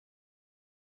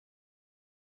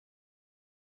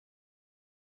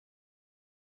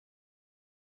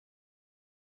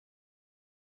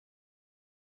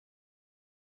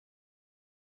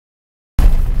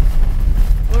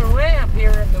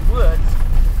woods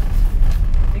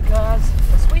because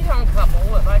a sweet home couple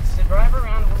that likes to drive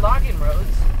around logging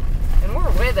roads, and we're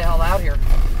way the hell out here,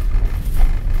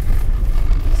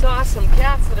 saw some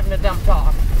cats that have been dumped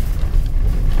off.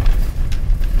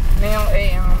 Now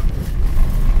a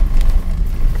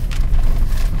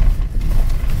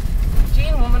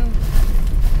Eugene woman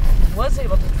was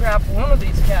able to trap one of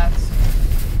these cats,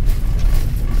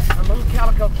 a little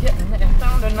calico kitten, and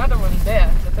found another one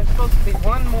dead, but there's supposed to be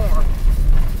one more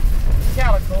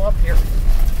calico up here,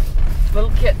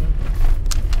 little kitten.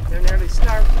 They're nearly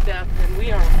starved to death, and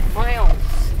we are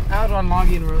miles out on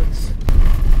logging roads.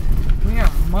 We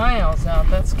are miles out.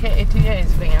 That's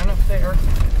KATA's van up there.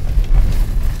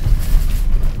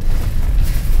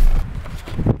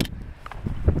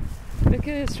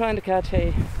 Vicky is trying to catch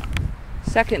a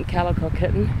second calico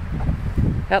kitten.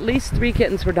 At least 3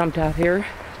 kittens were dumped out here.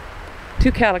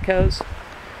 2 calicos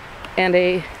and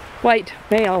a white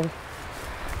male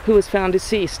who was found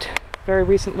deceased. Very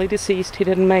recently deceased. He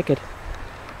didn't make it.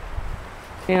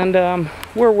 And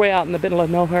we're way out in the middle of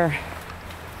nowhere.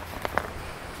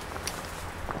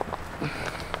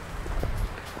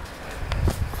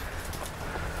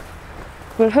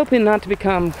 We're hoping not to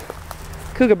become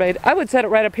cougar bait. I would set it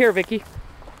right up here, Vicky.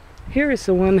 Here is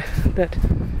the one that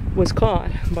was caught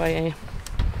by a...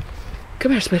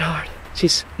 Come here, sweetheart.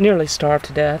 She's nearly starved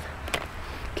to death.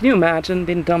 Can you imagine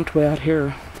being dumped way out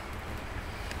here?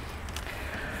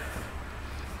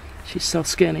 She's so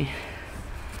skinny.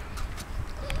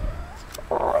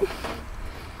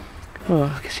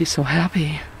 Oh, she's so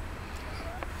happy.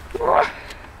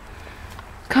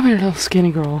 Come here, little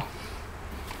skinny girl.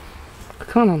 I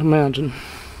cannot imagine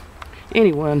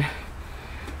anyone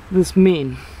this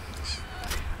mean.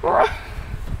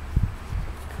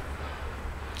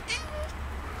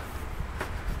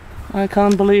 I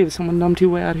can't believe someone dumped you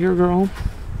way out here, girl.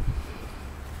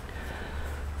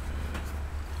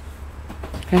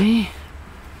 Hey,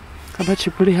 I bet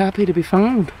you're pretty happy to be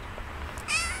found.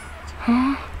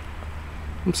 Huh?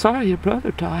 I'm sorry your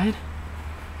brother died.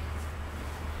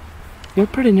 You're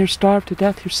pretty near starved to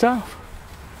death yourself.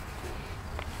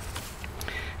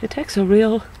 It takes a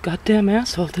real goddamn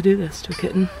asshole to do this to a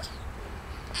kitten.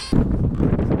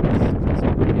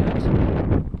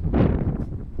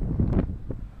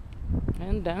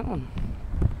 And down.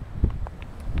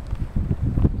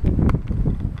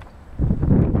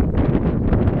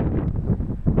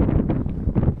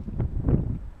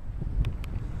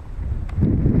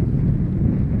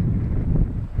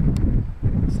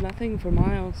 It's nothing for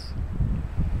miles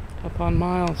upon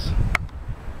miles.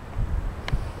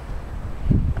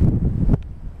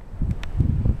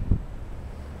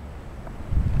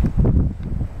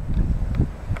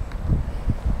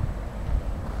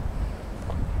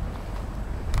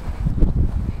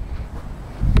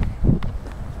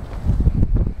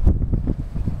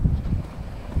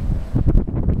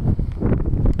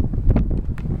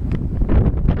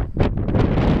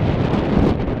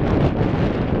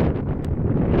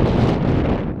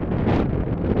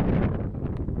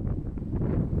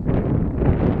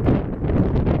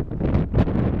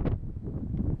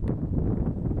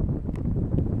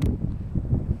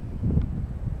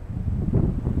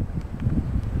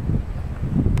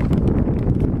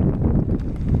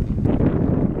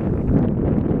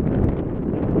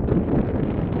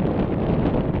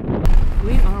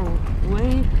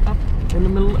 In the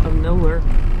middle of nowhere.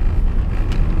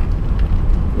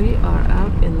 We are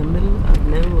out in the middle of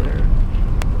nowhere.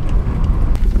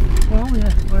 Well,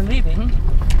 we're leaving.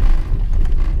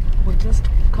 We just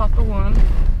caught the one,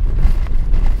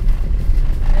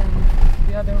 and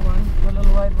the other one, the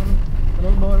little white one, the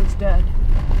little boy is dead.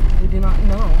 We do not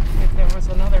know if there was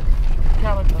another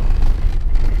calico.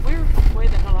 We're way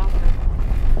the hell out there.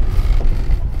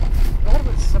 That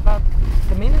was about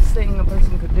the meanest thing a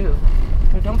person could do.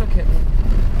 To dump a kitten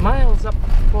miles up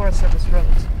Forest Service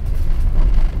roads.